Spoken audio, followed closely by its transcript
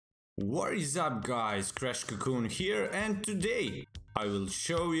What is up guys, CrashCocoon here, and today I will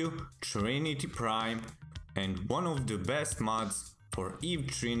show you Trinity Prime and one of the best mods for Eve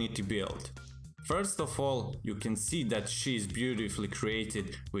Trinity build. First of all, you can see that she is beautifully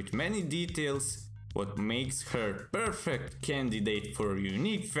created with many details, what makes her perfect candidate for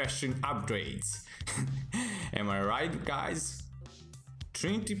unique fashion upgrades. Am I right guys?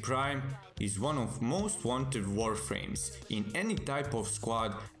 Trinity Prime is one of most wanted Warframes in any type of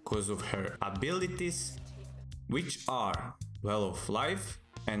squad because of her abilities, which are Well of Life,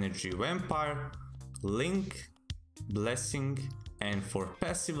 Energy Vampire, Link, Blessing, and for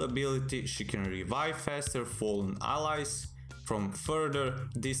passive ability she can revive faster fallen allies from further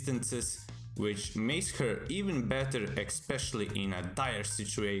distances, which makes her even better especially in a dire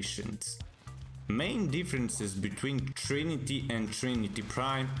situations. Main differences between Trinity and Trinity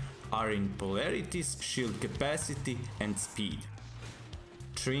Prime are in polarities, shield capacity and speed.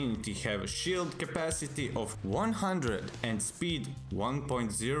 Trinity have a shield capacity of 100 and speed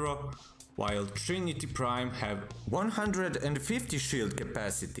 1.0, while Trinity Prime have 150 shield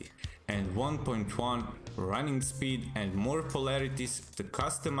capacity and 1.1 running speed and more polarities to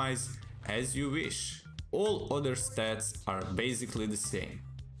customize as you wish. All other stats are basically the same.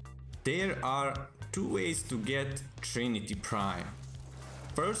 There are two ways to get Trinity Prime.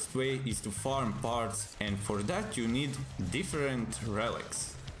 First way is to farm parts, and for that you need different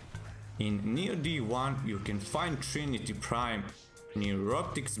relics. In Neo D1 you can find Trinity Prime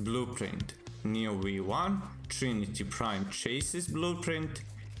Neurotics Blueprint, Neo V1 Trinity Prime Chases Blueprint,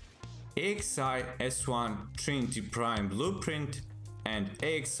 AXI S1 Trinity Prime Blueprint, and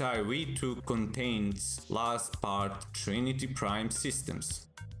AXI V2 contains last part Trinity Prime systems.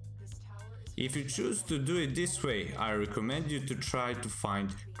 If you choose to do it this way, I recommend you to try to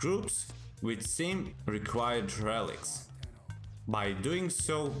find groups with same required relics. By doing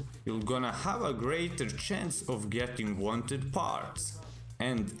so, you're gonna have a greater chance of getting wanted parts.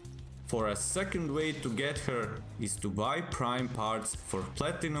 And for a second way to get her is to buy prime parts for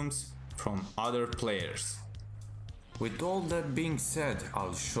platinums from other players. With all that being said,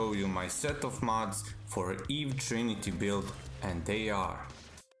 I'll show you my set of mods for Eve Trinity build, and they are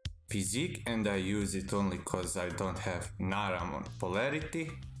Physique, and I use it only cause I don't have Naramon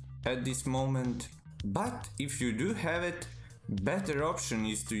polarity at this moment, but if you do have it, better option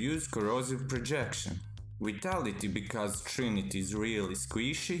is to use Corrosive Projection. Vitality because Trinity is really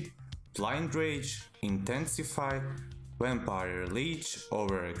squishy, Blind Rage, Intensify, Vampire Leech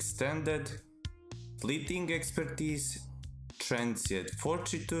overextended, Fleeting Expertise, Transient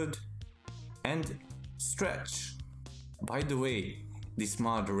Fortitude, and Stretch. By the way, this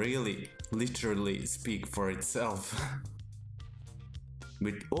mod really literally speaks for itself.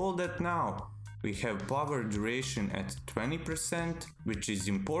 With all that now, we have power duration at 20%, which is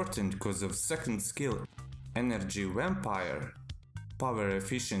important because of second skill Energy Vampire, power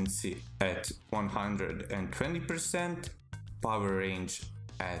efficiency at 120%, power range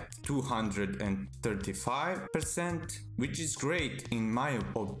at 235%, which is great in my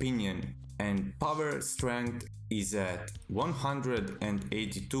opinion, and power strength is at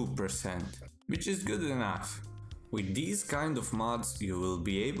 182%, which is good enough. With these kind of mods you will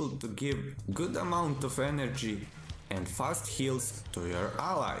be able to give good amount of energy and fast heals to your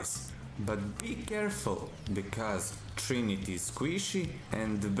allies. But be careful, because Trinity is squishy,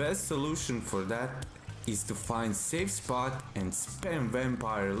 and the best solution for that is to find safe spot and spam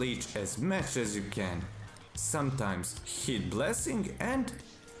Vampire Leech as much as you can. Sometimes hit Blessing and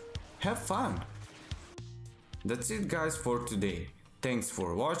have fun. That's it guys for today. Thanks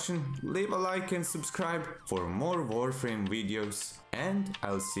for watching, leave a like and subscribe for more Warframe videos, and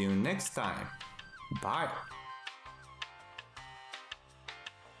I'll see you next time. Bye!